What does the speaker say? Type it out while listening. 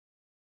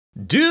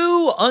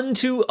Do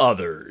unto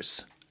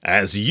others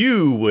as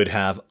you would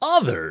have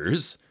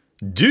others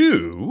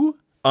do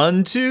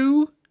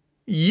unto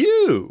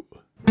you.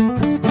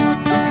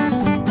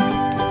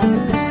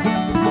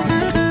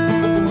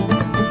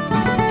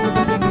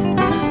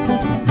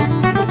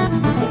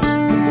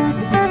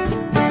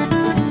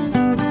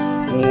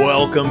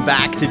 Welcome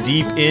back to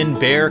Deep in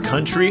Bear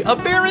Country, a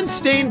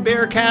Berenstain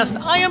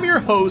Bearcast. I am your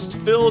host,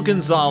 Phil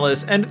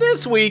Gonzalez, and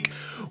this week,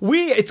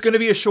 it's going to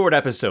be a short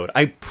episode.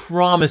 I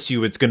promise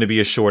you it's going to be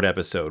a short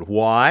episode.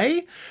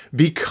 Why?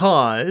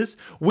 Because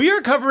we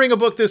are covering a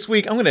book this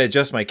week. I'm going to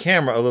adjust my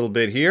camera a little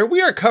bit here.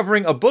 We are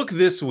covering a book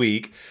this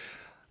week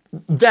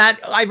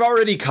that I've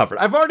already covered.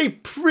 I've already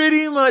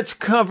pretty much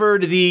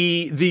covered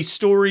the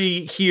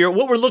story here.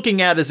 What we're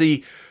looking at is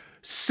a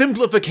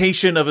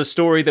simplification of a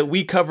story that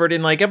we covered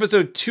in like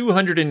episode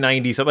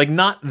 290, something like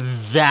not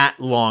that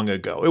long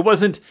ago. It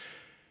wasn't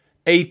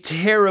a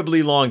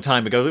terribly long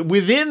time ago.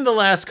 Within the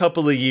last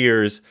couple of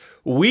years,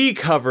 we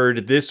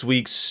covered this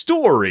week's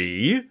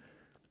story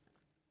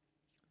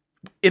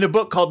in a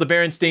book called The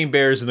Berenstain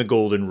Bears and the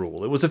Golden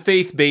Rule. It was a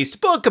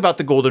faith-based book about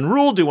the Golden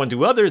Rule, do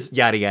unto others,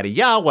 yada, yada,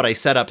 yada, what I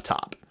said up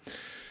top.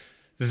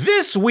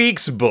 This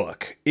week's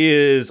book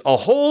is a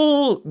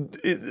whole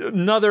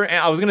nother,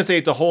 I was going to say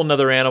it's a whole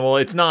nother animal.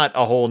 It's not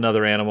a whole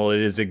nother animal.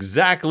 It's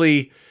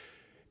exactly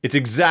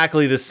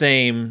the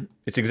same.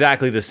 It's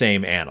exactly the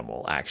same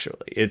animal,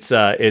 actually. It's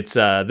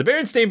the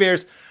Berenstain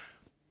Bears.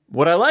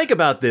 What I like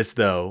about this,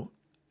 though,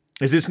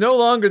 is it's no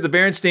longer the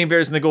Berenstain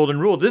Bears and the Golden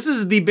Rule. This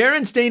is the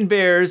Berenstain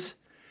Bears.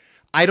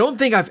 I don't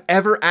think I've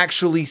ever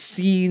actually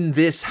seen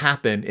this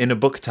happen in a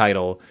book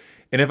title.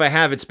 And if I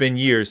have, it's been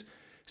years.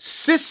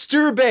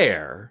 Sister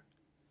Bear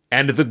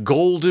and the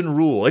Golden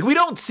Rule. Like, we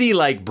don't see,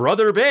 like,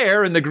 Brother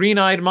Bear and the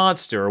Green-Eyed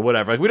Monster or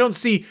whatever. Like, we don't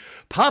see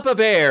Papa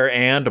Bear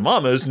and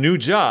Mama's New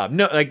Job.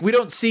 No, like, we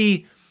don't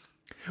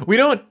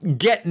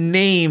get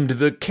named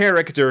the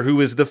character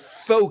who is the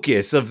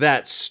focus of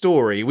that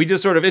story. We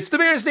just sort of, it's the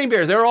Berenstain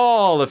Bears. They're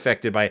all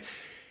affected by it.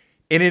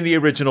 And in the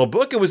original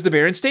book, it was the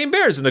Berenstain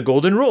Bears and the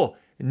Golden Rule.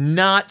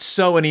 Not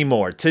so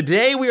anymore.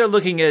 Today, we are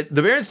looking at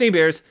the Berenstain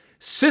Bears,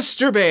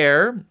 Sister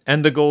Bear,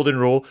 and the Golden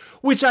Rule,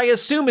 which I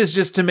assume is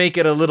just to make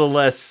it a little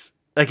less,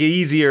 like,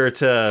 easier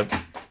to...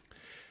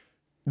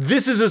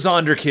 This is a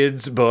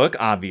Zonderkid's book,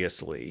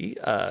 obviously.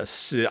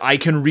 I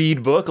Can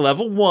Read book,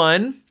 level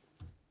 1,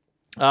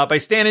 by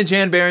Stan and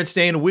Jan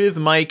Berenstain with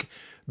Mike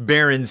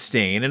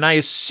Berenstain. And I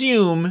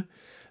assume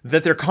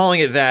that they're calling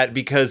it that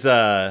because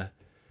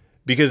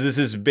this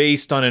is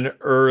based on an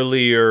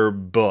earlier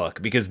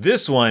book. Because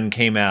this one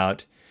came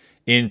out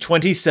in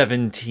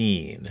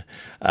 2017.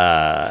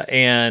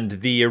 And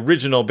the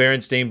original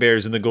Berenstain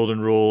Bears and the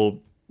Golden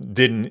Rule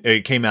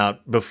it came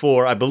out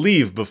before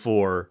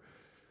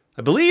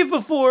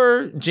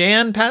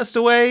Jan passed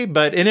away,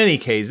 but in any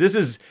case, this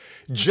is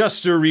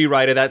just a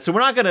rewrite of that. So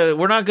we're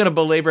not gonna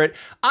belabor it.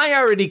 I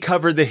already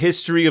covered the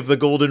history of the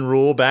Golden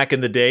Rule back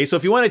in the day. So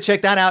if you want to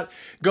check that out,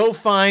 go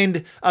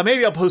find,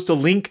 maybe I'll post a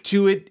link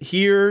to it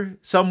here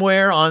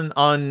somewhere on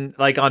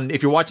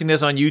if you're watching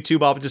this on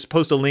YouTube, I'll just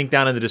post a link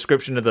down in the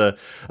description of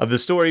the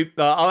story.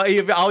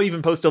 I'll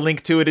even post a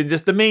link to it in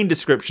just the main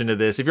description of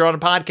this. If you're on a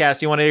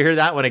podcast, you want to hear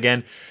that one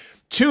again,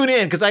 tune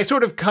in, because I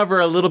sort of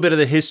cover a little bit of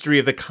the history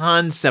of the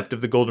concept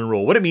of the Golden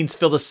Rule, what it means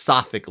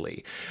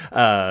philosophically,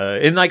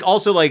 and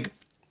also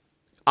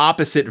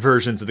opposite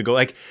versions of the goal.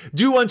 Like,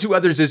 do unto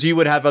others as you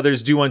would have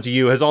others do unto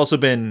you has also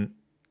been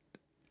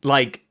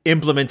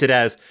implemented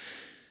as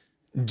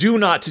do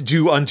not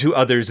do unto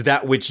others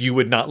that which you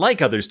would not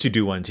like others to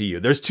do unto you.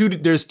 There's two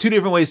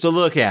different ways to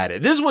look at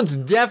it. This one's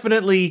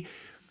definitely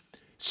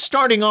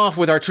starting off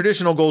with our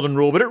traditional Golden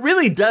Rule, but it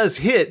really does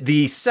hit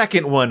the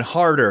second one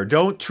harder.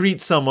 Don't treat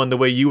someone the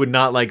way you would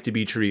not like to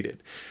be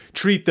treated.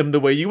 Treat them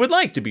the way you would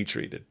like to be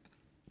treated.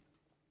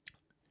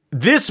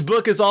 This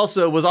book was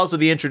also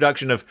the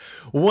introduction of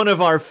one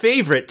of our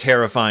favorite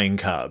terrifying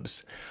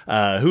cubs,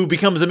 who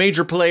becomes a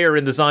major player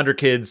in the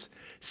Zonderkids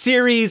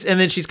series,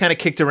 and then she's kind of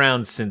kicked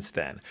around since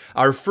then.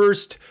 Our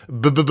first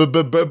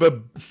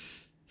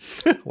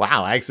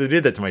wow, I actually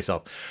did that to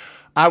myself.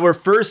 Our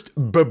first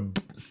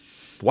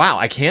wow,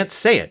 I can't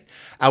say it.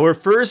 Our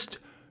first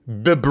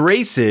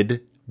Berenstain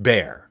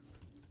Bear.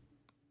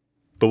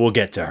 But we'll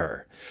get to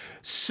her.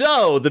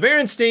 So, the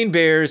Berenstain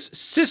Bears,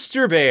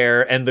 Sister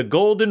Bear, and the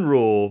Golden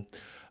Rule.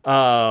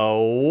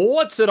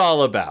 What's it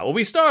all about? Well,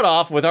 we start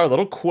off with our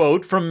little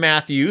quote from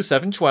Matthew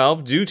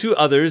 7:12. Do to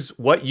others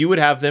what you would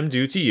have them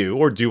do to you,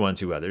 or do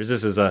unto others.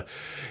 This is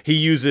he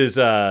uses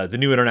the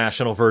New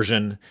International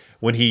Version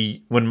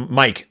when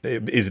Mike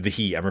is the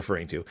he I'm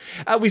referring to.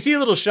 We see a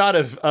little shot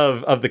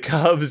of the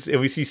cubs, and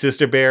we see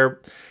Sister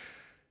Bear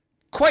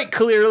quite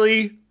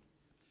clearly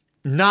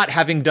not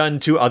having done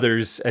to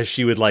others as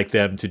she would like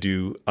them to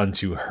do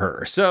unto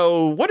her.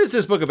 So what is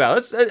this book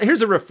about?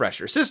 Here's a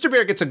refresher. Sister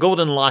Bear gets a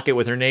golden locket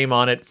with her name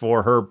on it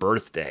for her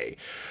birthday.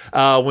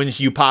 When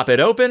you pop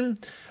it open,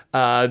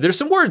 there's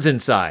some words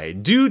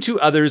inside. Do to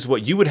others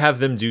what you would have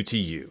them do to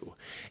you.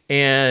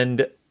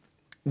 And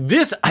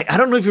I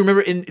don't know if you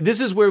remember, this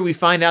is where we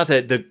find out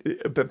that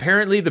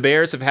apparently the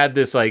bears have had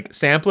this like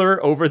sampler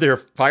over their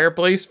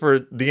fireplace for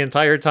the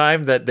entire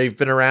time that they've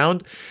been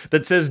around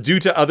that says, do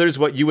to others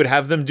what you would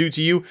have them do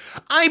to you.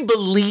 I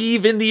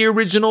believe in the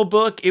original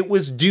book it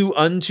was do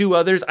unto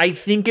others. I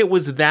think it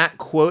was that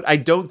quote. I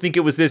don't think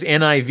it was this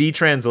NIV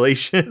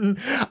translation.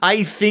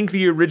 I think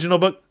the original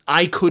book,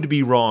 I could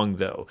be wrong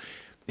though.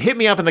 Hit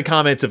me up in the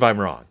comments if I'm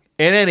wrong.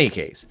 In any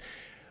case,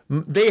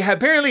 they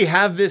apparently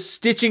have this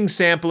stitching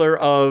sampler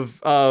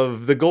of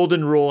the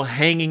golden rule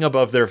hanging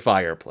above their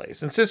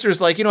fireplace. And Sister's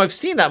like, I've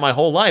seen that my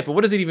whole life, but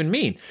what does it even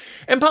mean?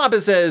 And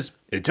Papa says,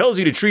 it tells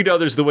you to treat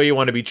others the way you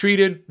want to be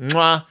treated.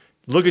 Mwah.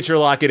 Look at your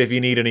locket if you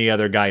need any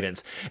other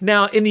guidance.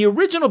 Now, in the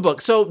original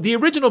book,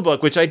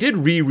 which I did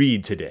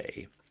reread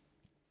today,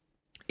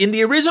 in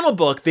the original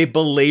book, they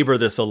belabor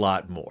this a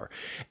lot more.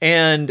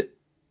 And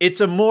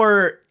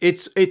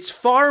it's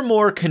far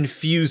more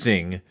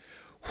confusing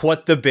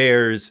what the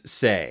bears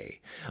say.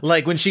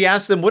 Like when she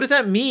asks them, what does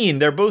that mean?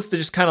 They're both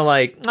just kind of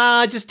like,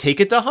 just take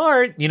it to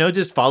heart,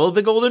 just follow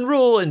the golden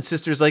rule. And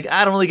Sister's like,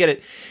 I don't really get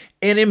it.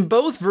 And in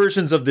both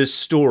versions of this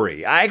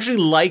story, I actually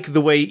like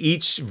the way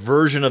each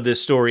version of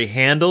this story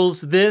handles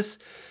this.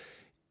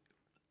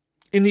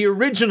 In the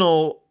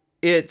original,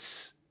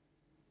 it's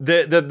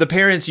the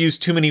parents use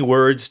too many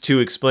words to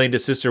explain to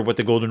Sister what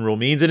the golden rule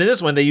means. And in this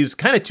one, they use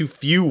kind of too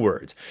few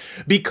words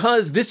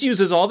because this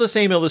uses all the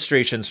same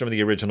illustrations from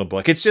the original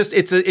book. It's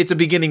a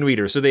beginning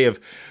reader. So they have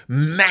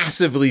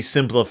massively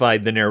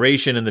simplified the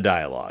narration and the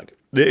dialogue.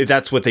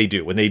 That's what they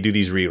do when they do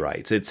these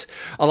rewrites. It's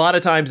a lot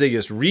of times they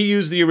just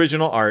reuse the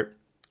original art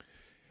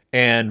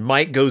and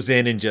Mike goes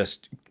in and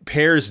just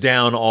pares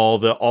down all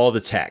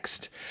the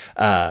text.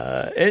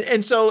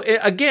 And so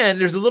again,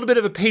 there's a little bit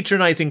of a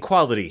patronizing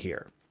quality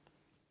here.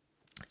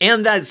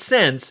 And that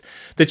sense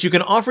that you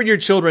can offer your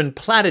children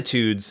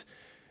platitudes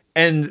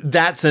and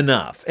that's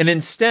enough. And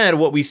instead,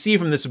 what we see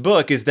from this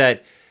book is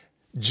that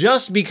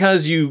just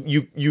because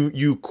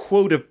you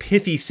quote a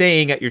pithy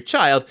saying at your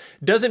child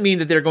doesn't mean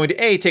that they're going to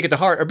A, take it to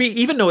heart, or B,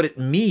 even know what it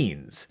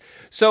means.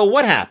 So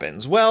what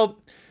happens? Well,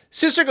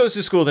 Sister goes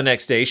to school the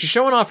next day. She's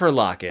showing off her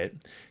locket.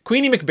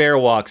 Queenie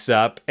McBear walks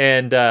up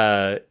and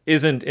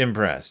isn't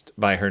impressed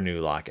by her new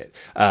locket.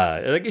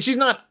 She's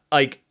not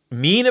like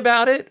mean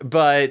about it,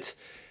 but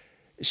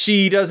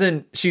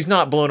she's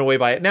not blown away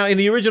by it. Now, in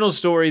the original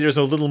story, there's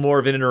a little more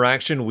of an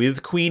interaction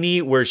with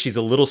Queenie where she's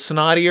a little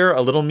snottier,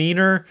 a little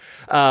meaner,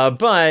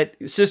 but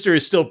Sister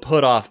is still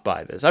put off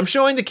by this. I'm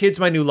showing the kids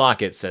my new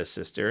locket, says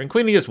Sister, and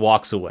Queenie just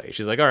walks away.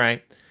 She's like, all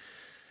right.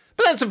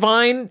 But that's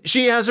fine.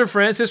 She has her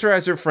friends. Sister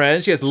has her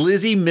friends. She has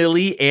Lizzie,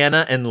 Millie,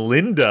 Anna, and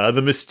Linda,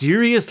 the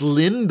mysterious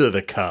Linda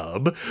the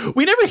cub.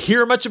 We never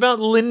hear much about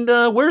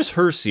Linda. Where's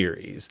her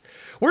series?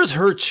 Where's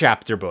her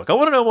chapter book? I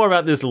want to know more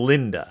about this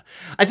Linda.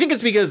 I think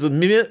it's because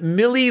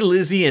Millie,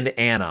 Lizzie, and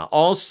Anna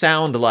all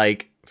sound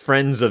like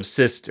friends of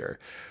Sister.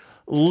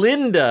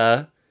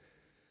 Linda,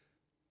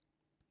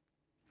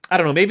 I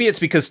don't know. Maybe it's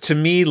because to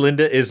me,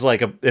 Linda is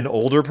like an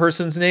older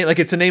person's name. Like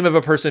it's a name of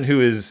a person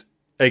who is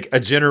like a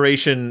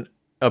generation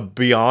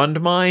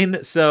beyond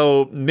mine.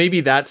 So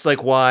maybe that's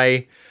like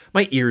why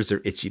my ears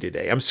are itchy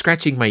today. I'm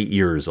scratching my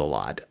ears a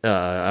lot.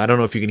 I don't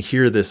know if you can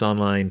hear this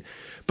online,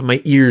 but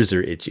my ears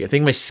are itchy. I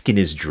think my skin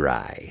is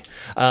dry.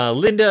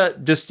 Linda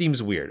just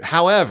seems weird.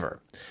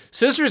 However,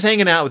 Sister's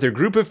hanging out with her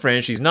group of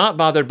friends. She's not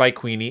bothered by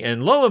Queenie.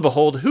 And lo and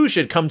behold, who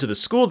should come to the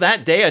school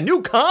that day? A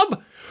new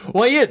cub?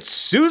 Why, it's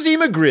Susie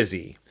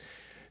McGrizzy.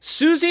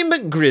 Susie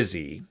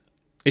McGrizzy,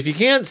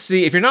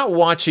 if you're not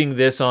watching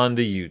this on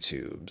the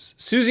YouTubes,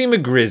 Susie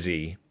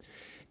McGrizzy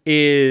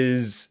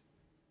is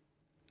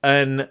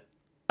a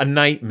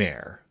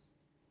nightmare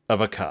of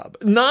a cub.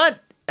 Not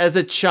as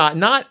a child,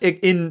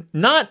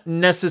 not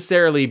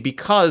necessarily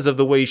because of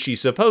the way she's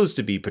supposed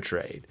to be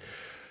portrayed,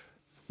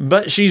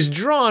 but she's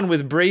drawn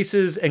with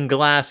braces and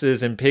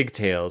glasses and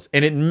pigtails,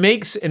 and it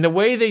makes, in the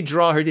way they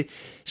draw her,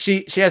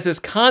 she has this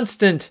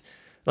constant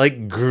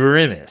like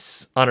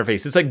grimace on her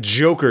face. It's like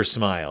Joker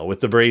smile with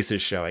the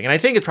braces showing, and I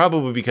think it's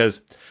probably because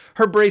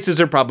her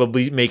braces are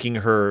probably making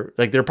her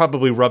like they're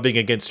probably rubbing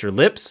against her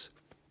lips.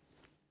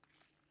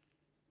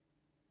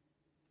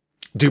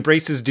 Do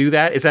braces do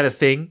that? Is that a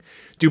thing?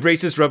 Do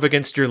braces rub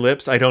against your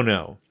lips? I don't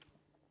know.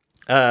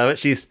 But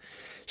she's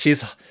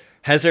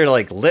has her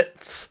like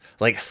lips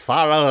like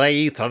far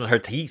away from her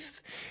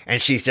teeth,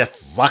 and she's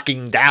just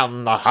walking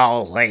down the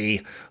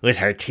hallway with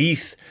her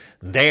teeth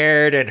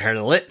bared and her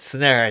lips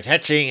and they're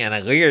touching and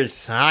a weird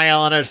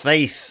smile on her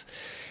face.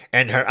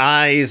 And her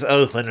eyes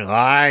open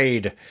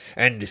wide,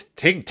 and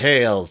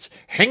pigtails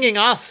hanging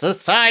off the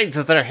sides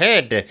of her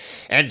head,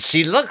 and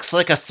she looks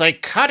like a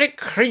psychotic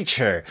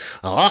creature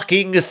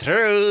walking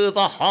through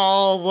the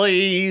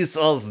hallways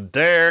of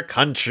their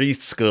country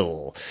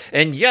school.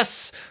 And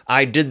yes,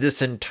 I did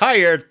this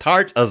entire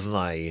part of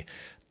my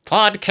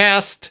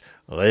podcast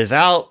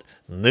without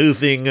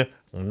losing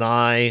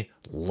my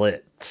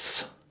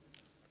lips.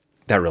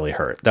 That really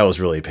hurt. That was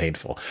really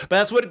painful.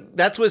 But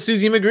that's what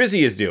Susie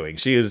McGrizzy is doing.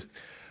 She is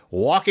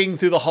walking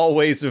through the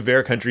hallways of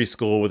Bear Country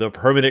School with a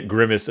permanent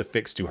grimace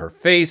affixed to her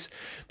face.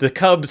 The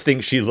cubs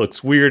think she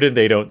looks weird and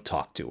they don't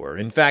talk to her.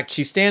 In fact,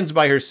 she stands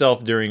by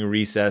herself during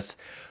recess,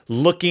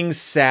 looking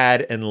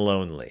sad and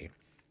lonely.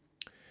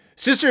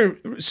 Sister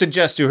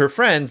suggests to her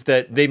friends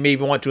that they may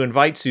want to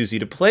invite Susie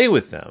to play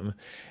with them.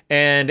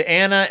 And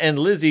Anna and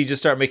Lizzie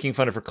just start making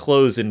fun of her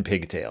clothes and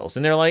pigtails.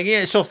 And they're like,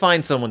 yeah, she'll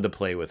find someone to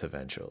play with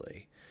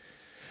eventually.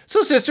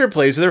 So Sister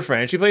plays with her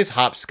friends. She plays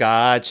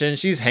hopscotch and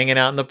she's hanging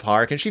out in the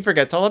park and she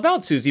forgets all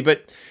about Susie,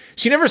 but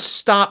she never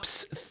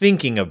stops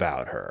thinking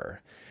about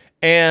her.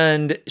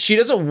 And she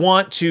doesn't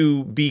want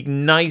to be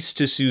nice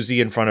to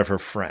Susie in front of her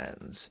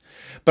friends.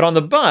 But on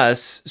the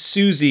bus,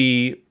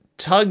 Susie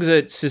tugs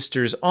at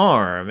Sister's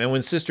arm. And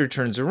when Sister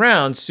turns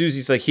around,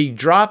 Susie's like, he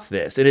dropped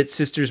this. And it's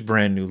Sister's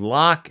brand new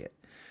locket.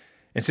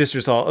 And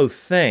Sister's all, oh,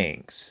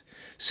 thanks.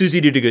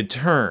 Susie did a good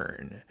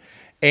turn.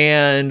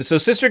 And so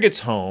Sister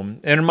gets home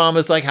and her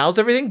mama's like, how's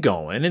everything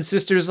going? And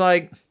Sister's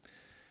like,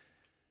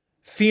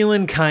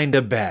 feeling kind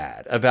of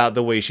bad about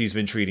the way she's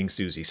been treating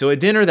Susie. So at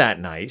dinner that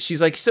night,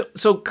 she's like,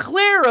 so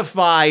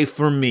clarify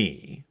for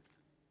me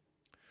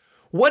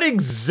what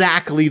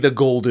exactly the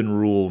golden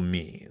rule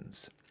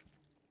means.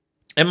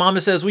 And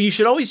Mama says, well, you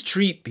should always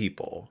treat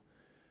people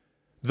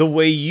the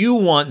way you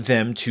want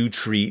them to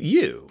treat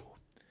you.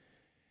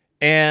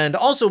 And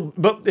also,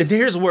 but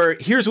here's where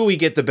we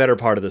get the better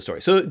part of the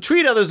story. So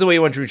treat others the way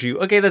you want to treat you.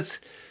 Okay,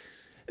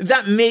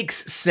 that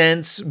makes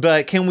sense,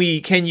 but can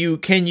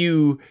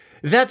you,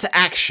 that's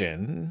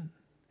action.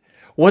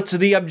 What's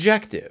the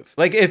objective?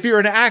 Like if you're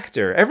an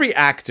actor, every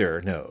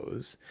actor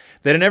knows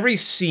that in every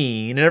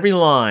scene, in every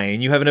line,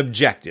 you have an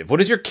objective.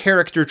 What is your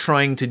character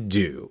trying to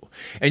do?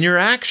 And your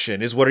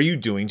action is what are you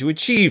doing to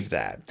achieve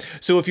that?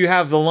 So if you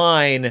have the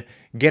line,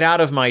 get out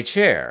of my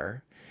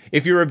chair,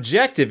 if your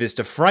objective is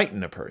to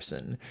frighten a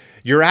person,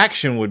 your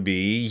action would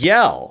be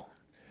yell,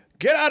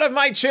 get out of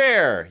my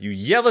chair. You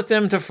yell at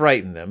them to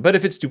frighten them. But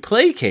if it's to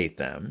placate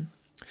them,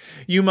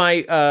 you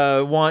might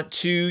want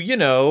to,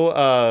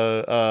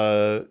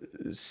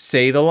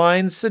 say the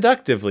line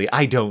seductively.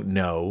 I don't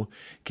know.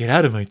 Get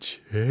out of my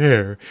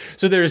chair.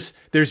 So there's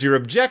your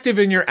objective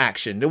and your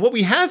action. And what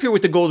we have here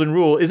with the golden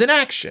rule is an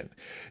action.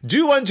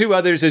 Do unto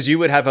others as you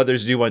would have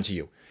others do unto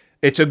you.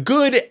 It's a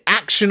good,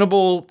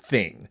 actionable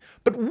thing.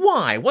 But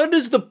why? What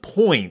is the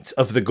point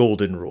of the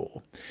golden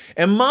rule?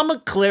 And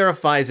Mama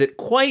clarifies it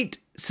quite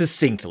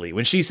succinctly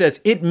when she says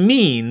it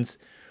means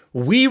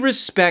we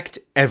respect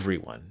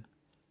everyone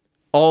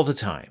all the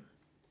time.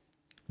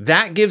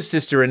 That gives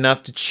Sister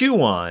enough to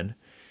chew on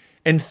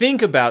and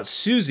think about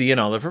Susie and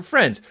all of her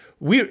friends.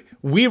 We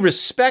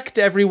respect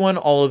everyone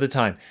all of the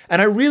time. And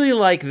I really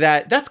like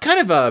that. That's kind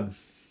of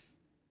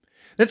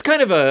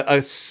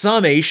a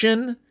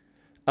summation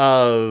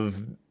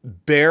of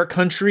Bear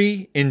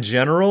Country in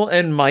general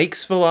and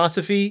Mike's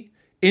philosophy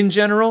in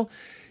general.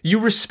 You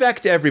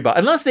respect everybody,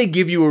 unless they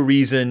give you a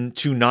reason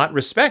to not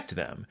respect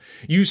them.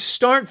 You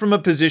start from a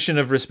position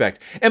of respect.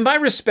 And by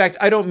respect,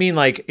 I don't mean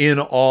like in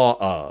awe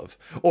of,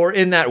 or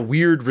in that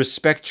weird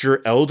respect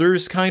your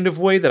elders kind of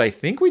way that I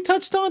think we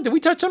touched on. Did we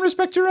touch on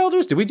respect your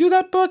elders? Did we do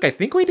that book? I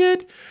think we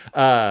did.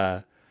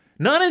 Not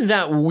in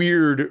that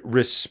weird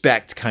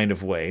respect kind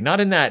of way.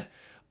 Not in that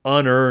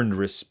unearned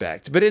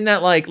respect, but in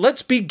that like,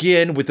 let's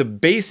begin with a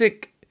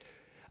basic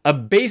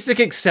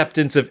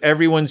acceptance of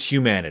everyone's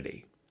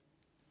humanity.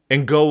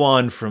 And go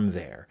on from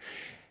there.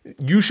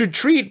 You should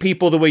treat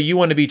people the way you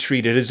want to be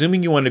treated,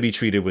 assuming you want to be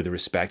treated with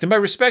respect. And by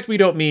respect, we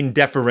don't mean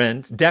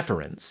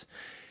deference.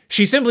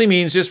 She simply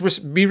means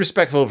just be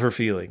respectful of her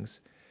feelings.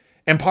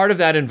 And part of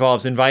that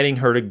involves inviting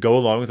her to go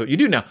along with what you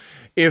do. Now,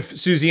 if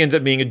Susie ends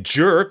up being a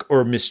jerk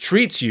or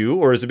mistreats you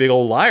or is a big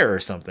old liar or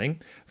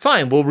something,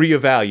 fine, we'll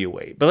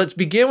reevaluate. But let's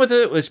begin with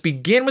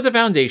the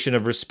foundation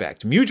of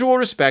respect, mutual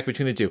respect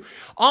between the two.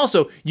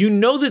 Also, you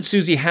know that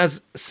Susie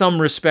has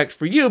some respect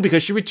for you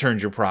because she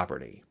returned your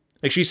property.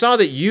 Like she saw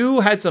that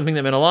you had something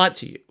that meant a lot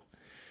to you.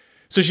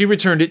 So she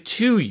returned it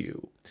to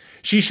you.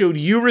 She showed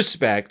you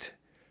respect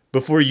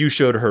before you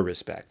showed her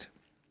respect.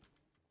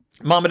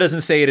 Mama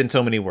doesn't say it in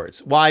so many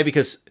words. Why?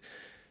 Because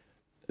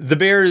the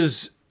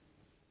Bears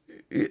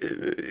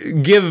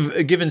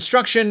give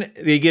instruction,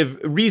 they give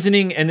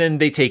reasoning, and then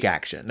they take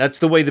action. That's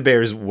the way the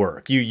Bears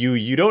work.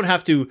 You don't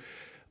have to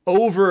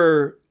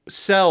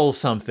oversell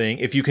something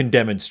if you can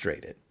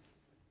demonstrate it.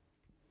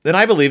 And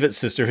I believe that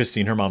Sister has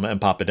seen her mama and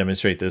papa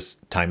demonstrate this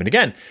time and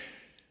again.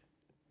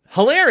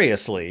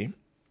 Hilariously,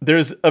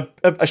 there's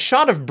a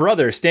shot of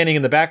brother standing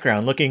in the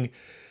background looking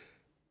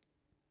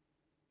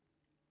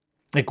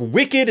like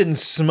wicked and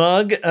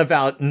smug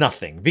about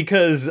nothing,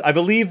 because I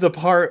believe the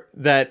part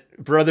that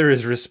brother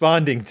is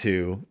responding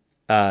to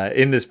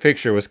in this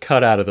picture was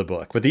cut out of the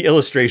book, but the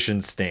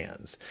illustration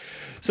stands.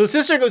 So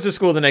Sister goes to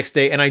school the next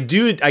day, and I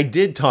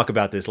did talk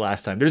about this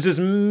last time. There's this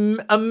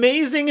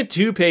amazing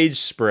 2-page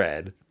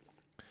spread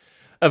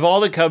of all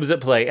the cubs at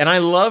play, and I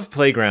love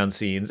playground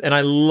scenes, and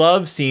I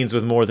love scenes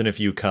with more than a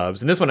few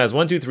cubs. And this one has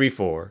 1, 2, 3,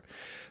 4,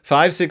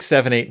 5, 6,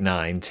 7, 8,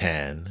 9,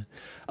 10,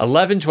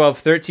 11, 12,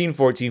 13,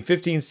 14,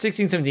 15,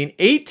 16, 17,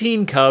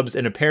 18 cubs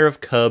and a pair of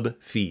cub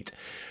feet.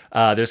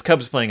 There's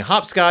cubs playing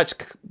hopscotch,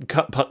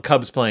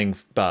 cubs playing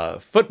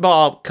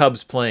football,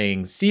 cubs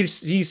playing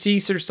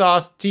Caesar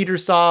sauce, teeter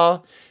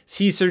saw,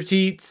 Caesar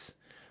teats.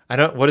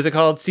 What is it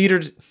called?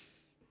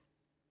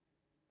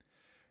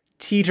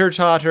 Teeter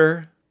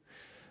totter.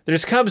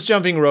 There's cubs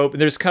jumping rope,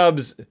 and there's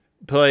cubs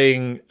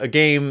playing a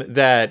game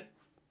that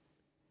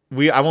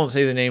I won't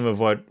say the name of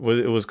what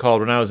it was called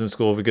when I was in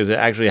school because it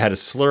actually had a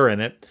slur in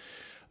it.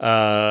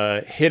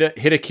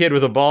 Hit a kid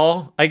with a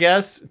ball, I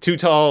guess. Too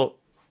Tall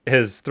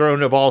has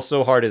thrown a ball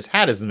so hard his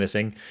hat is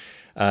missing.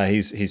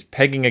 He's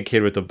pegging a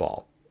kid with a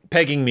ball.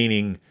 Pegging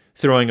meaning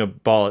throwing a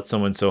ball at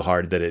someone so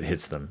hard that it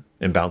hits them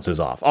and bounces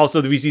off.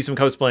 Also, we see some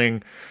cubs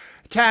playing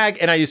tag,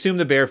 and I assume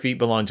the bare feet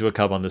belong to a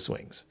cub on the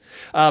swings.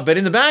 But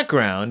in the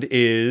background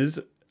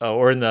is...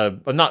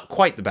 not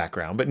quite the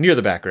background, but near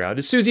the background,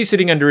 is Susie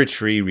sitting under a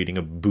tree reading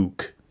a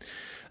book.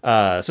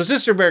 So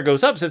Sister Bear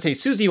goes up, says, "Hey,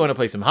 Susie, you want to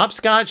play some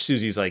hopscotch?"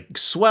 Susie's like,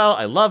 "Swell,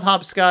 I love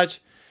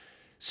hopscotch."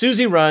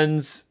 Sister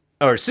runs,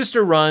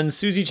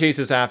 Susie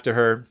chases after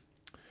her.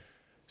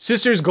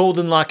 Sister's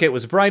golden locket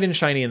was bright and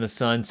shiny in the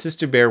sun.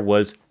 Sister Bear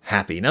was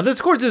happy. Now, this,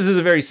 of course, is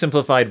a very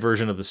simplified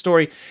version of the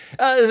story.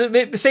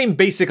 Same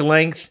basic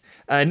length,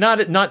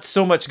 not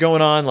so much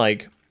going on,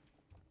 like,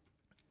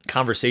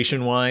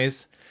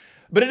 conversation-wise.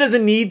 But it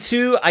doesn't need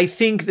to. I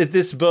think that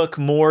this book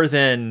more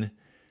than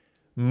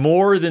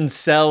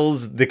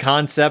sells the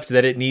concept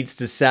that it needs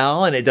to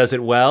sell, and it does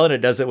it well, and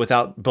it does it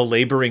without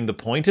belaboring the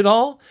point at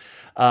all.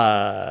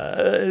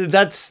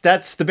 That's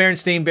the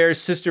Berenstain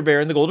Bears Sister Bear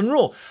and the Golden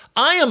Rule.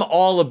 I am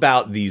all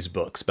about these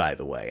books, by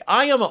the way.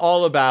 I am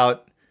all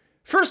about,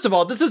 first of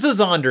all, this is a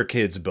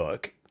Zonderkids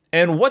book,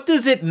 and what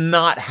does it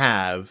not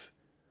have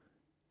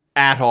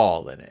at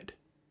all in it?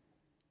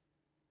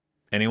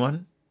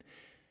 Anyone?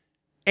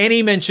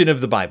 Any mention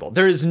of the Bible.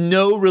 There is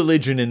no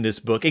religion in this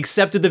book,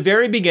 except at the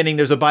very beginning,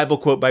 there's a Bible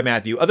quote by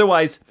Matthew.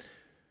 Otherwise,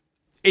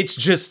 it's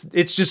just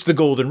the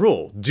golden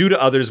rule. Do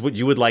to others what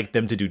you would like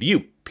them to do to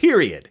you,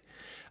 period.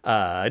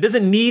 It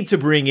doesn't need to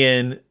bring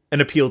in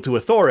an appeal to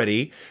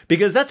authority,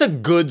 because that's a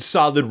good,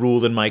 solid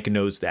rule, and Mike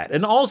knows that.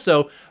 And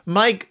also,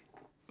 Mike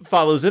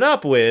follows it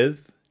up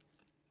with,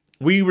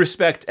 we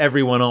respect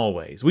everyone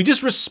always. We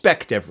just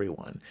respect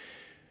everyone.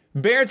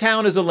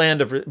 Beartown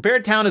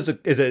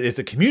is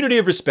a community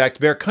of respect.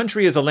 Bear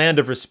Country is a land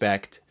of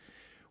respect.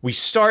 We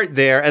start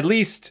there, at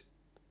least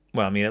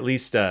in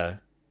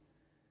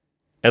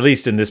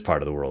this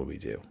part of the world we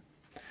do.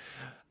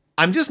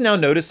 I'm just now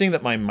noticing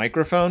that my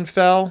microphone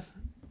fell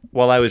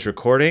while I was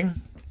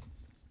recording.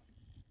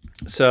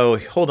 So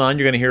hold on,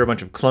 you're going to hear a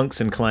bunch of clunks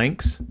and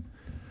clanks.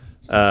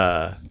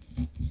 But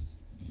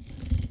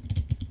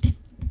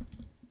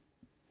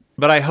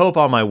I hope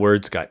all my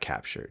words got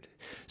captured.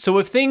 So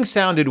if things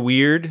sounded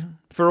weird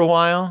for a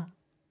while,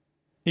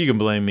 you can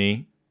blame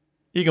me.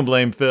 You can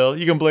blame Phil.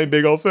 You can blame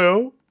big old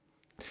Phil.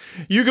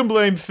 You can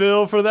blame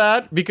Phil for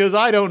that, because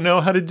I don't know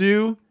how to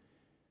do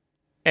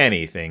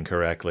anything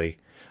correctly.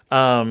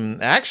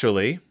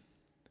 Actually,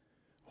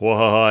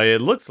 why,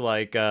 it looks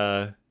like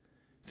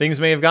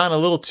things may have gotten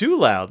a little too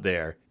loud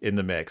there in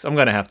the mix. I'm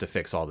going to have to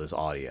fix all this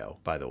audio,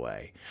 by the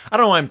way. I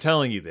don't know why I'm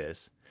telling you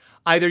this.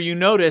 Either you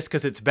notice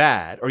because it's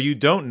bad, or you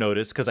don't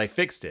notice because I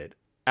fixed it.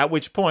 At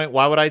which point,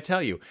 why would I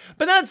tell you?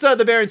 But that's the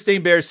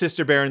Berenstain Bears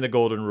Sister Bear and the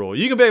Golden Rule.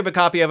 You can pick up a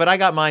copy of it. I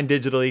got mine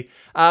digitally.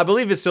 I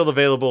believe it's still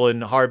available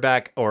in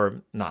hardback,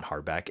 or not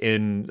hardback,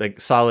 in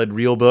like solid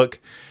real book.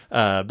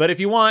 But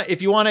if you want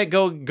it,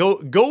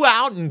 go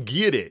out and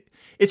get it.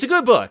 It's a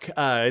good book.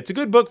 It's a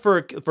good book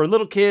for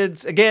little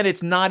kids. Again,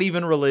 it's not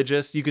even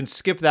religious. You can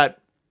skip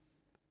that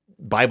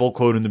Bible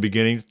quote in the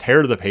beginning,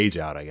 tear the page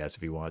out, I guess,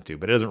 if you want to,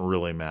 but it doesn't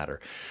really matter.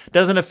 It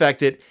doesn't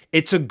affect it.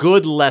 It's a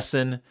good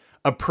lesson.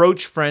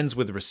 Approach friends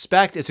with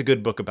respect. It's a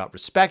good book about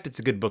respect. It's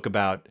a good book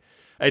about,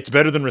 it's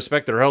better than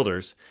Respect Their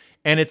Elders.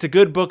 And it's a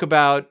good book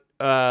about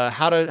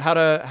how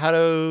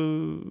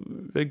to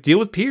like, deal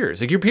with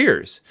peers, like your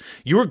peers.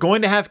 You are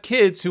going to have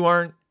kids who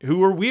are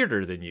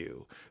weirder than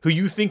you, who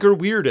you think are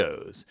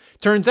weirdos.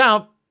 Turns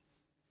out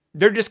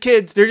they're just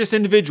kids. They're just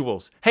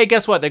individuals. Hey,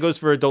 guess what? That goes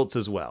for adults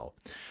as well.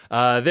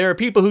 There are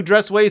people who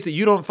dress ways that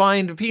you don't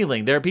find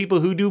appealing. There are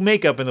people who do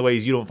makeup in the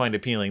ways you don't find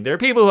appealing. There are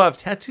people who have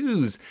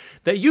tattoos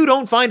that you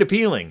don't find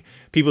appealing.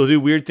 People who do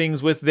weird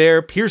things with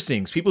their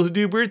piercings. People who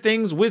do weird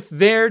things with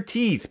their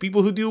teeth.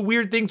 People who do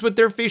weird things with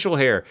their facial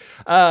hair.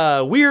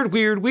 Weird,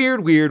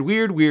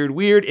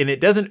 and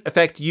it doesn't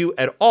affect you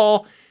at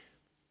all.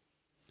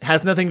 It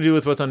has nothing to do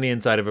with what's on the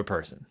inside of a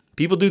person.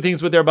 People do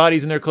things with their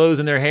bodies and their clothes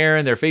and their hair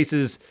and their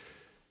faces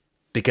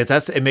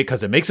because it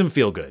makes them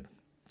feel good.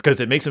 Because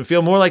it makes them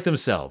feel more like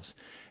themselves.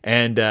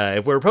 And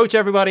if we approach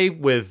everybody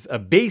with a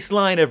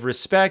baseline of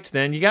respect,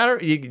 then you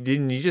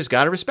just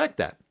gotta respect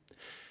that.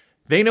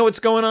 They know what's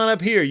going on up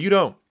here. You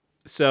don't.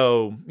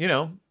 So,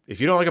 if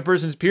you don't like a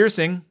person's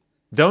piercing,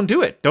 don't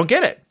do it. Don't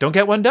get it. Don't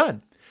get one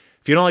done.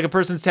 If you don't like a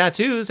person's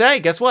tattoos, hey,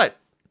 guess what?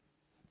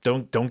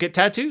 Don't get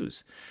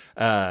tattoos.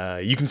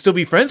 You can still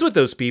be friends with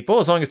those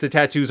people as long as the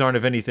tattoos aren't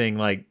of anything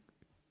like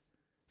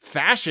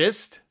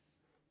fascist.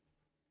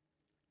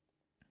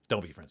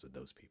 Don't be friends with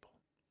those people.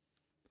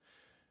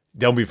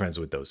 don't be friends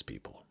with those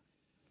people.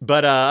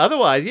 But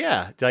otherwise,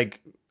 yeah, like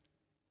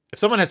if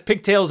someone has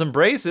pigtails and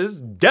braces,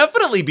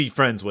 definitely be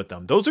friends with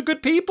them. Those are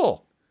good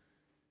people.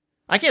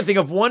 I can't think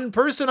of one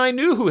person I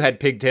knew who had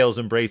pigtails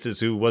and braces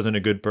who wasn't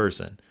a good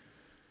person.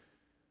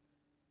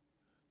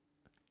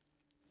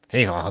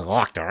 He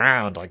walked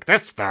around like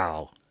this,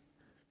 though.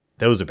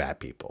 Those are bad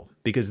people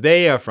because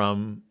they are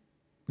from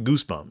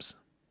Goosebumps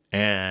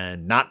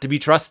and not to be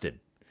trusted.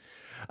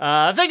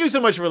 Thank you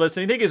so much for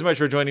listening. Thank you so much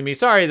for joining me.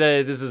 Sorry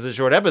that this is a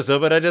short episode,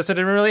 but I just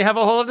didn't really have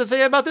a whole lot to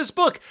say about this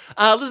book.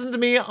 Listen to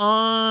me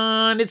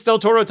on It's Del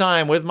Toro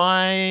Time with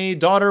my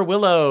daughter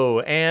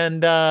Willow.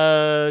 And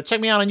check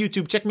me out on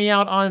YouTube. Check me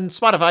out on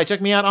Spotify.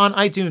 Check me out on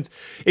iTunes.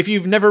 If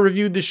you've never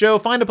reviewed the show,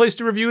 find a place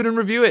to review it and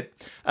review it.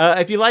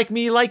 If you like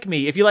me, like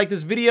me. If you like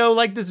this video,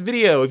 like this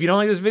video. If you don't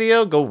like this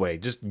video, go away.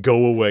 Just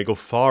go away. Go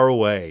far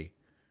away.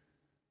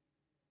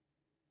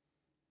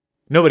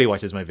 Nobody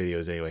watches my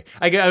videos anyway.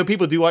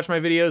 People do watch my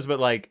videos, but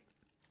like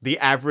the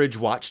average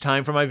watch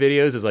time for my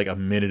videos is like a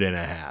minute and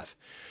a half.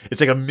 It's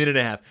like a minute and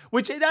a half,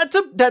 which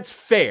that's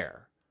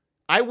fair.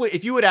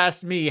 If you would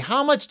ask me,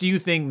 how much do you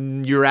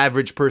think your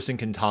average person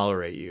can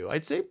tolerate you?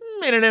 I'd say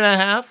minute and a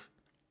half.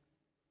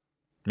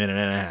 Minute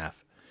and a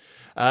half.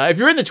 If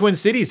you're in the Twin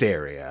Cities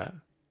area,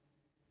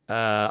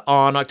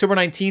 on October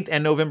 19th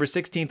and November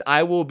 16th,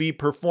 I will be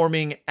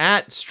performing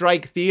at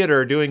Strike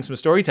Theater doing some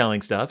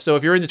storytelling stuff. So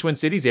if you're in the Twin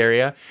Cities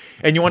area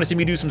and you want to see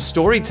me do some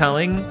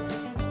storytelling,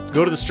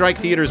 go to the Strike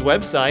Theater's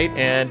website.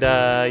 And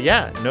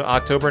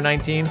October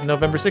 19th,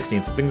 November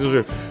 16th. I think those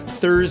are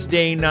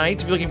Thursday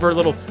nights. If you're looking for a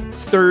little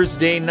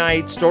Thursday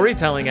night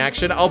storytelling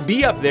action, I'll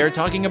be up there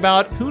talking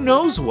about who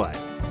knows what.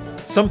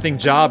 Something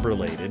job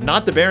related.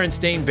 Not the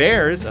Berenstain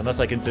Bears, unless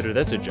I consider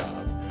this a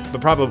job,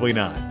 but probably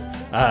not.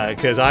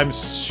 Because I'm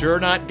sure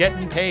not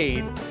getting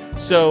paid.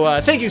 So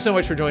thank you so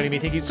much for joining me.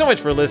 Thank you so much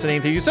for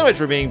listening. Thank you so much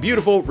for being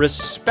beautiful,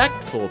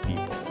 respectful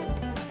people.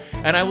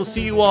 And I will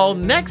see you all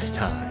next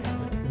time,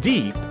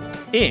 deep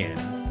in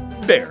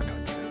Bear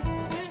Country.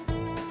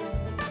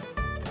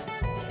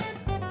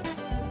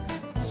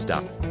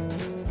 Stop.